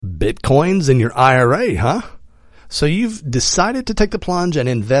Bitcoins in your IRA, huh? So you've decided to take the plunge and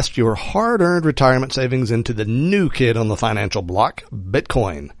invest your hard-earned retirement savings into the new kid on the financial block,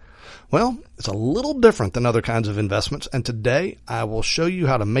 Bitcoin. Well, it's a little different than other kinds of investments, and today I will show you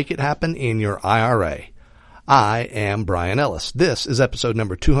how to make it happen in your IRA. I am Brian Ellis. This is episode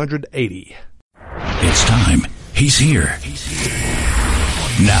number 280. It's time. He's here.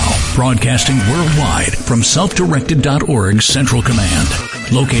 Now, broadcasting worldwide from self-directed.org's Central Command.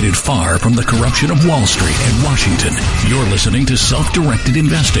 Located far from the corruption of Wall Street and Washington, you're listening to Self-Directed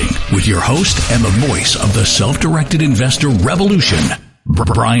Investing with your host and the voice of the self-directed investor revolution,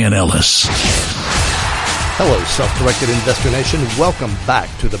 Brian Ellis. Hello, Self-Directed Investor Nation. Welcome back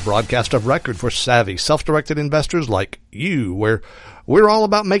to the broadcast of record for savvy self-directed investors like you, where we're all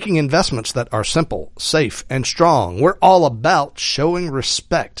about making investments that are simple, safe, and strong. We're all about showing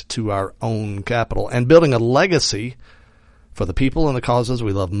respect to our own capital and building a legacy for the people and the causes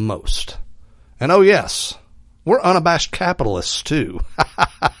we love most. And oh yes, we're unabashed capitalists too.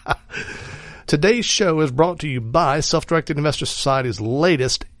 Today's show is brought to you by Self-Directed Investor Society's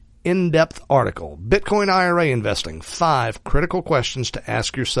latest in-depth article, Bitcoin IRA Investing, 5 Critical Questions to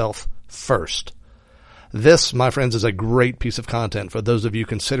Ask Yourself First. This, my friends, is a great piece of content for those of you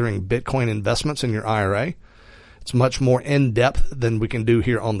considering Bitcoin investments in your IRA. It's much more in-depth than we can do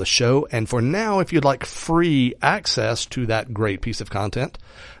here on the show. And for now, if you'd like free access to that great piece of content,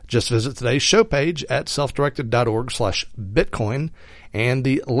 just visit today's show page at selfdirected.org/Bitcoin, and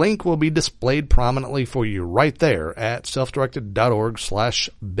the link will be displayed prominently for you right there at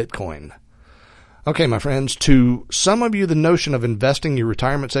selfdirected.org/Bitcoin. Okay, my friends, to some of you, the notion of investing your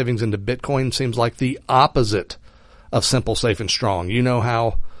retirement savings into Bitcoin seems like the opposite of simple, safe, and strong. You know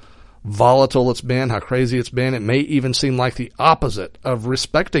how volatile it's been, how crazy it's been. It may even seem like the opposite of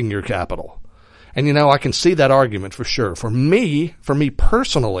respecting your capital. And you know, I can see that argument for sure. For me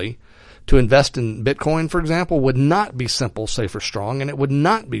personally, to invest in Bitcoin, for example, would not be simple, safe, or strong, and it would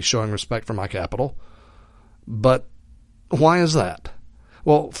not be showing respect for my capital. But why is that?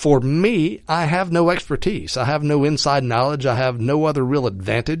 Well, for me, I have no expertise. I have no inside knowledge. I have no other real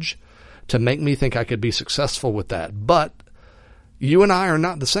advantage to make me think I could be successful with that. But you and I are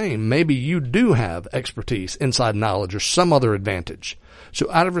not the same. Maybe you do have expertise, inside knowledge, or some other advantage. So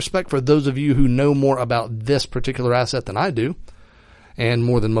out of respect for those of you who know more about this particular asset than I do, and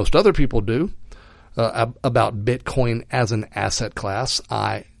more than most other people do, about Bitcoin as an asset class,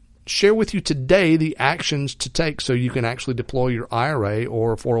 I share with you today the actions to take so you can actually deploy your IRA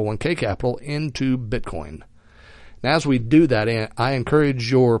or 401k capital into Bitcoin. Now, as we do that, I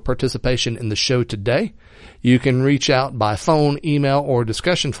encourage your participation in the show today. You can reach out by phone, email, or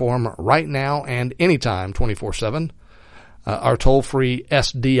discussion forum right now and anytime, 24/7. Our toll-free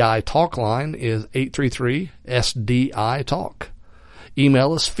SDI talk line is 833-SDI-TALK.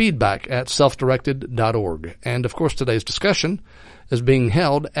 Email us feedback@selfdirected.org. And of course, today's discussion is being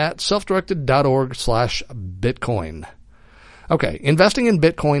held at selfdirected.org/Bitcoin. Okay, investing in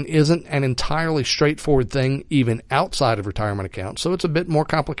Bitcoin isn't an entirely straightforward thing even outside of retirement accounts, so it's a bit more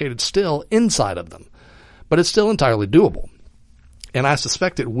complicated still inside of them. But it's still entirely doable. And I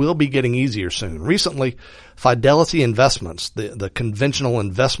suspect it will be getting easier soon. Recently, Fidelity Investments, the conventional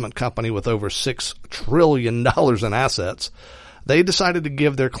investment company with over $6 trillion in assets, they decided to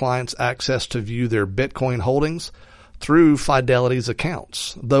give their clients access to view their Bitcoin holdings through Fidelity's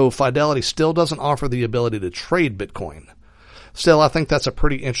accounts, though Fidelity still doesn't offer the ability to trade Bitcoin. Still, I think that's a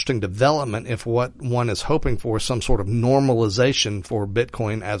pretty interesting development if what one is hoping for is some sort of normalization for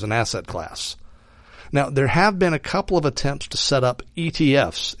Bitcoin as an asset class. Now, there have been a couple of attempts to set up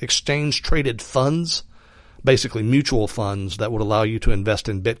ETFs, exchange-traded funds, basically mutual funds that would allow you to invest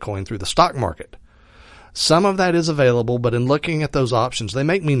in Bitcoin through the stock market. Some of that is available, but in looking at those options, they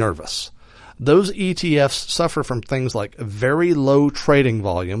make me nervous. Those ETFs suffer from things like very low trading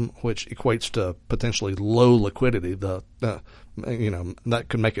volume, which equates to potentially low liquidity. That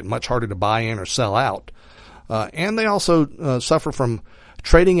could make it much harder to buy in or sell out. And they also suffer from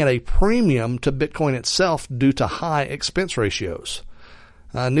trading at a premium to Bitcoin itself due to high expense ratios.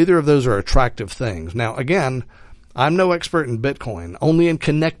 Neither of those are attractive things. Now, again, I'm no expert in Bitcoin, only in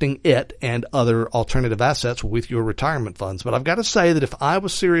connecting it and other alternative assets with your retirement funds. But I've got to say that if I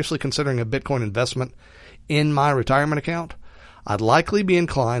was seriously considering a Bitcoin investment in my retirement account, I'd likely be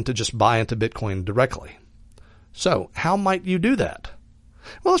inclined to just buy into Bitcoin directly. So how might you do that?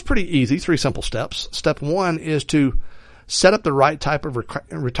 Well, it's pretty easy. 3 simple steps. Step 1 is to set up the right type of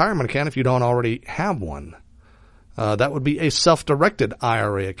retirement account if you don't already have one. That would be a self-directed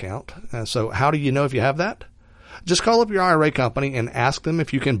IRA account. So how do you know if you have that? Just call up your IRA company and ask them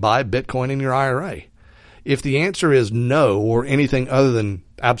if you can buy Bitcoin in your IRA. If the answer is no or anything other than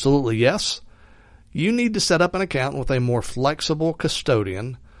absolutely yes, you need to set up an account with a more flexible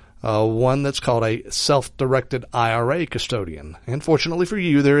custodian, one that's called a self-directed IRA custodian. And fortunately for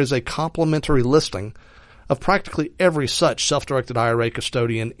you, there is a complimentary listing of practically every such self-directed IRA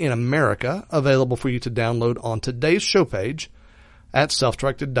custodian in America available for you to download on today's show page at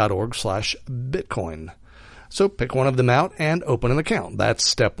selfdirected.org/Bitcoin. So pick one of them out and open an account. That's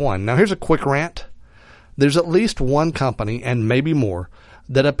step one. Now here's a quick rant. There's at least one company, and maybe more,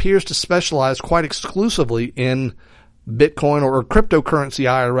 that appears to specialize quite exclusively in Bitcoin or cryptocurrency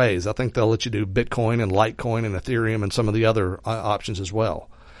IRAs. I think they'll let you do Bitcoin and Litecoin and Ethereum and some of the other options as well.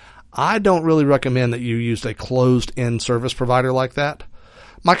 I don't really recommend that you use a closed-end service provider like that.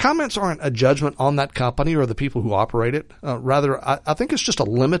 My comments aren't a judgment on that company or the people who operate it. Rather, I think it's just a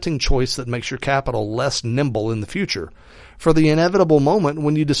limiting choice that makes your capital less nimble in the future for the inevitable moment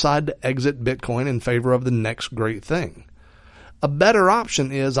when you decide to exit Bitcoin in favor of the next great thing. A better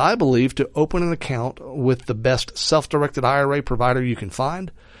option is, I believe, to open an account with the best self-directed IRA provider you can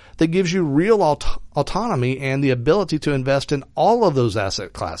find that gives you real autonomy and the ability to invest in all of those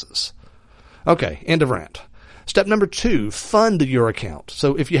asset classes. Okay, end of rant. Step number 2, fund your account.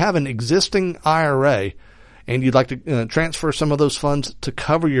 So if you have an existing IRA and you'd like to transfer some of those funds to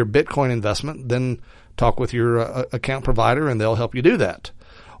cover your Bitcoin investment, then talk with your account provider and they'll help you do that.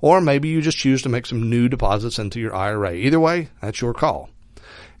 Or maybe you just choose to make some new deposits into your IRA. Either way, that's your call.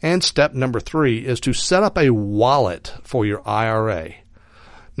 And step number 3 is to set up a wallet for your IRA.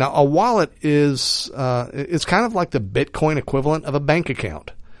 Now, a wallet is it's kind of like the Bitcoin equivalent of a bank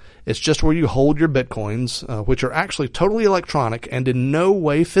account. It's just where you hold your Bitcoins, which are actually totally electronic and in no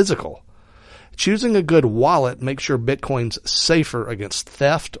way physical. Choosing a good wallet makes your Bitcoins safer against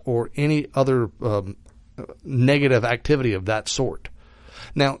theft or any other negative activity of that sort.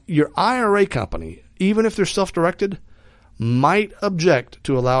 Now, your IRA company, even if they're self-directed, might object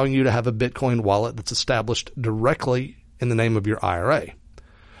to allowing you to have a Bitcoin wallet that's established directly in the name of your IRA.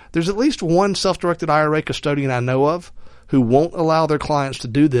 There's at least one self-directed IRA custodian I know of who won't allow their clients to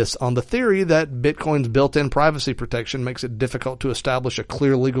do this on the theory that Bitcoin's built-in privacy protection makes it difficult to establish a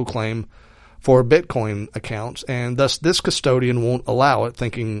clear legal claim for Bitcoin accounts, and thus this custodian won't allow it,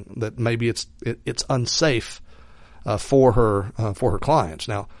 thinking that maybe it's unsafe for her clients.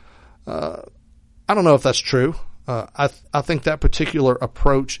 Now, I don't know if that's true. I think that particular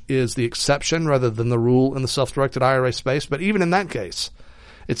approach is the exception rather than the rule in the self-directed IRA space. But even in that case,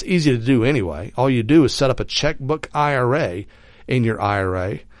 it's easy to do anyway. All you do is set up a checkbook IRA in your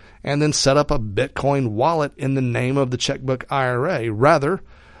IRA and then set up a Bitcoin wallet in the name of the checkbook IRA rather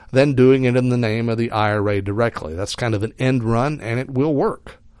than doing it in the name of the IRA directly. That's kind of an end run, and it will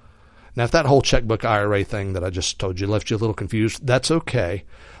work. Now, if that whole checkbook IRA thing that I just told you left you a little confused, that's okay.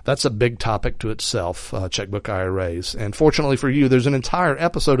 That's a big topic to itself, checkbook IRAs. And fortunately for you, there's an entire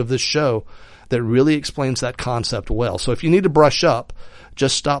episode of this show that really explains that concept well. So if you need to brush up,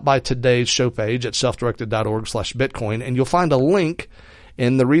 just stop by today's show page at selfdirected.org/Bitcoin, and you'll find a link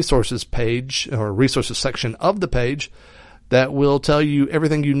in the resources page or resources section of the page that will tell you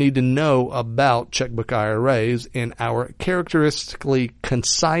everything you need to know about checkbook IRAs in our characteristically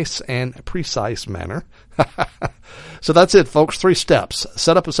concise and precise manner. So that's it, folks. 3 steps.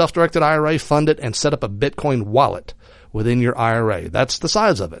 Set up a self-directed IRA, fund it, and set up a Bitcoin wallet within your IRA. That's the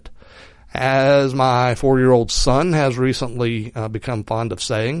size of it. As my 4-year-old son has recently become fond of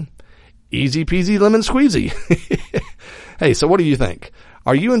saying, easy peasy lemon squeezy. Hey, so what do you think?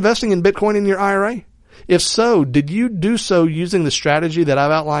 Are you investing in Bitcoin in your IRA? If so, did you do so using the strategy that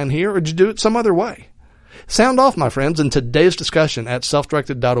I've outlined here, or did you do it some other way? Sound off, my friends, in today's discussion at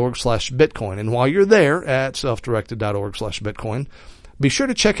selfdirected.org/Bitcoin. And while you're there at selfdirected.org/Bitcoin, be sure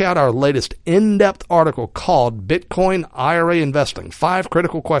to check out our latest in-depth article called Bitcoin IRA Investing, 5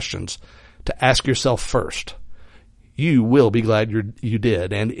 Critical Questions to Ask Yourself First. You will be glad you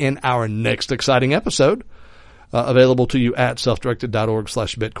did. And in our next exciting episode, available to you at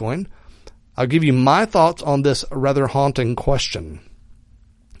selfdirected.org/Bitcoin, I'll give you my thoughts on this rather haunting question.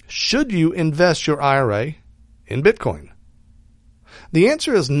 Should you invest your IRA in Bitcoin? The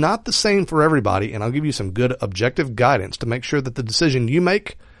answer is not the same for everybody, and I'll give you some good objective guidance to make sure that the decision you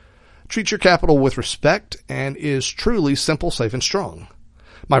make treats your capital with respect and is truly simple, safe, and strong.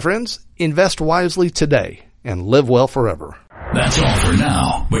 My friends, invest wisely today and live well forever. That's all for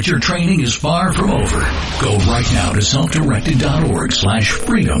now, but your training is far from over. Go right now to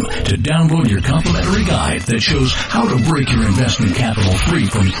selfdirected.org/freedom to download your complimentary guide that shows how to break your investment capital free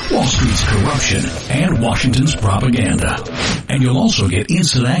from Wall Street's corruption and Washington's propaganda. And you'll also get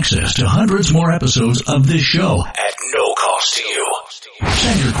instant access to hundreds more episodes of this show at no cost to you.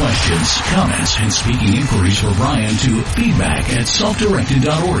 Send your questions, comments, and speaking inquiries for Brian to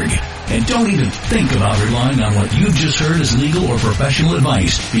feedback@selfdirected.org. And don't even think about relying on what you just heard as legal or professional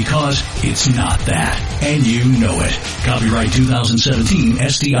advice, because it's not that. And you know it. Copyright 2017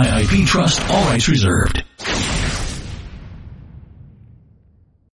 SDIIP Trust, all rights reserved.